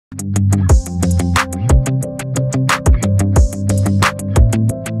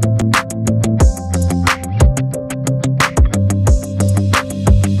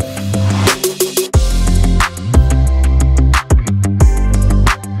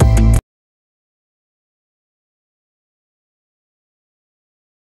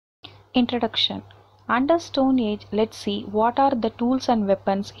Introduction. Under Stone Age, let's see what are the tools and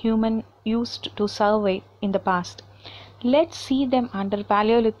weapons humans used to survive in the past. Let's see them under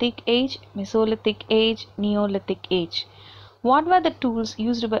Paleolithic Age, Mesolithic Age, Neolithic Age. What were the tools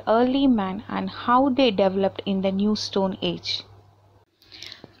used by early man and how they developed in the New Stone Age?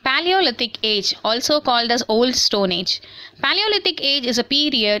 Paleolithic Age, also called as Old Stone Age. Paleolithic Age is a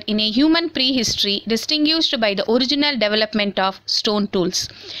period in a human prehistory distinguished by the original development of stone tools.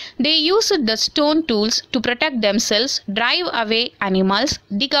 They used the stone tools to protect themselves, drive away animals,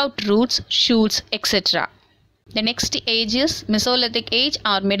 dig out roots, shoots, etc. The next age is Mesolithic Age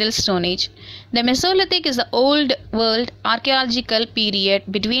or Middle Stone Age. The Mesolithic is the Old World archaeological period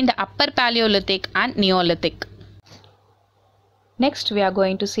between the Upper Paleolithic and Neolithic. Next, we are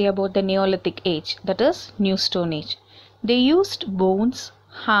going to see about the Neolithic Age, that is New Stone Age. They used bones,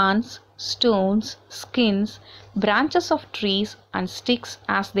 horns, stones, skins, branches of trees and sticks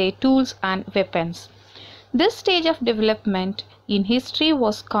as their tools and weapons. This stage of development in history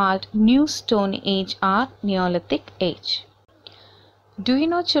was called New Stone Age or Neolithic Age. Do you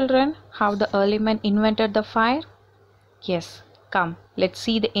know, children, how the early men invented the fire? Yes, come, let's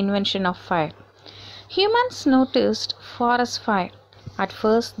see the invention of fire. Humans noticed forest fire. At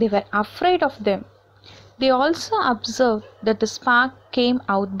first, they were afraid of them. They also observed that the spark came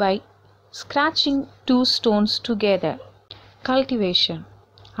out by scratching two stones together. Cultivation.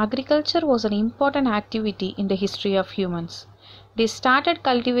 Agriculture was an important activity in the history of humans. They started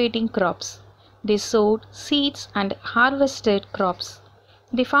cultivating crops. They sowed seeds and harvested crops.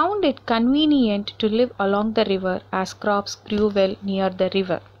 They found it convenient to live along the river as crops grew well near the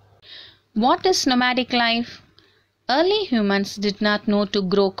river. What is nomadic life? Early humans did not know to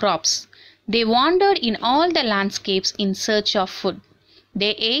grow crops. They wandered in all the landscapes in search of food.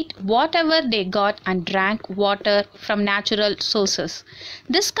 They ate whatever they got and drank water from natural sources.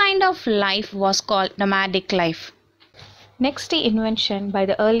 This kind of life was called nomadic life. Next invention by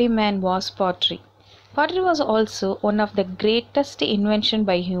the early man was pottery. Pottery was also one of the greatest inventions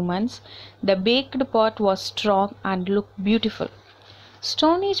by humans. The baked pot was strong and looked beautiful.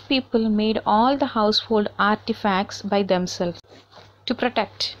 Stone Age people made all the household artifacts by themselves to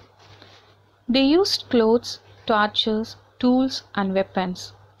protect. They used clothes, torches, tools and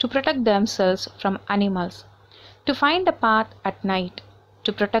weapons to protect themselves from animals, to find a path at night,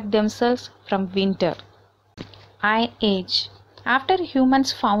 to protect themselves from winter. Iron Age. After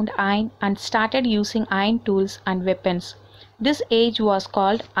humans found iron and started using iron tools and weapons, this age was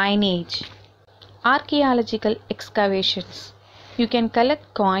called Iron Age. Archaeological excavations. You can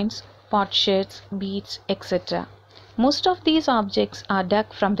collect coins, potsherds, beads, etc. Most of these objects are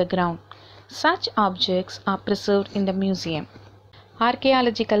dug from the ground. Such objects are preserved in the museum.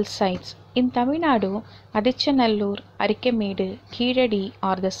 Archaeological sites. In Tamil Nadu, Adichanallur, Arikkamedu, Keezhadi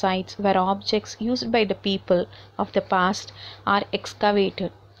are the sites where objects used by the people of the past are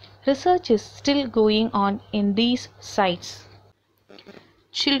excavated. Research is still going on in these sites.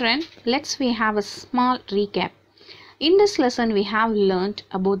 Children, let's have a small recap. In this lesson, we have learnt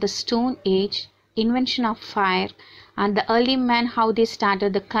about the Stone Age, invention of fire, and the early men how they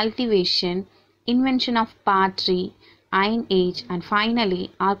started the cultivation, invention of pottery, Iron Age, and finally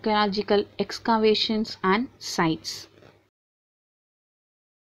archaeological excavations and sites.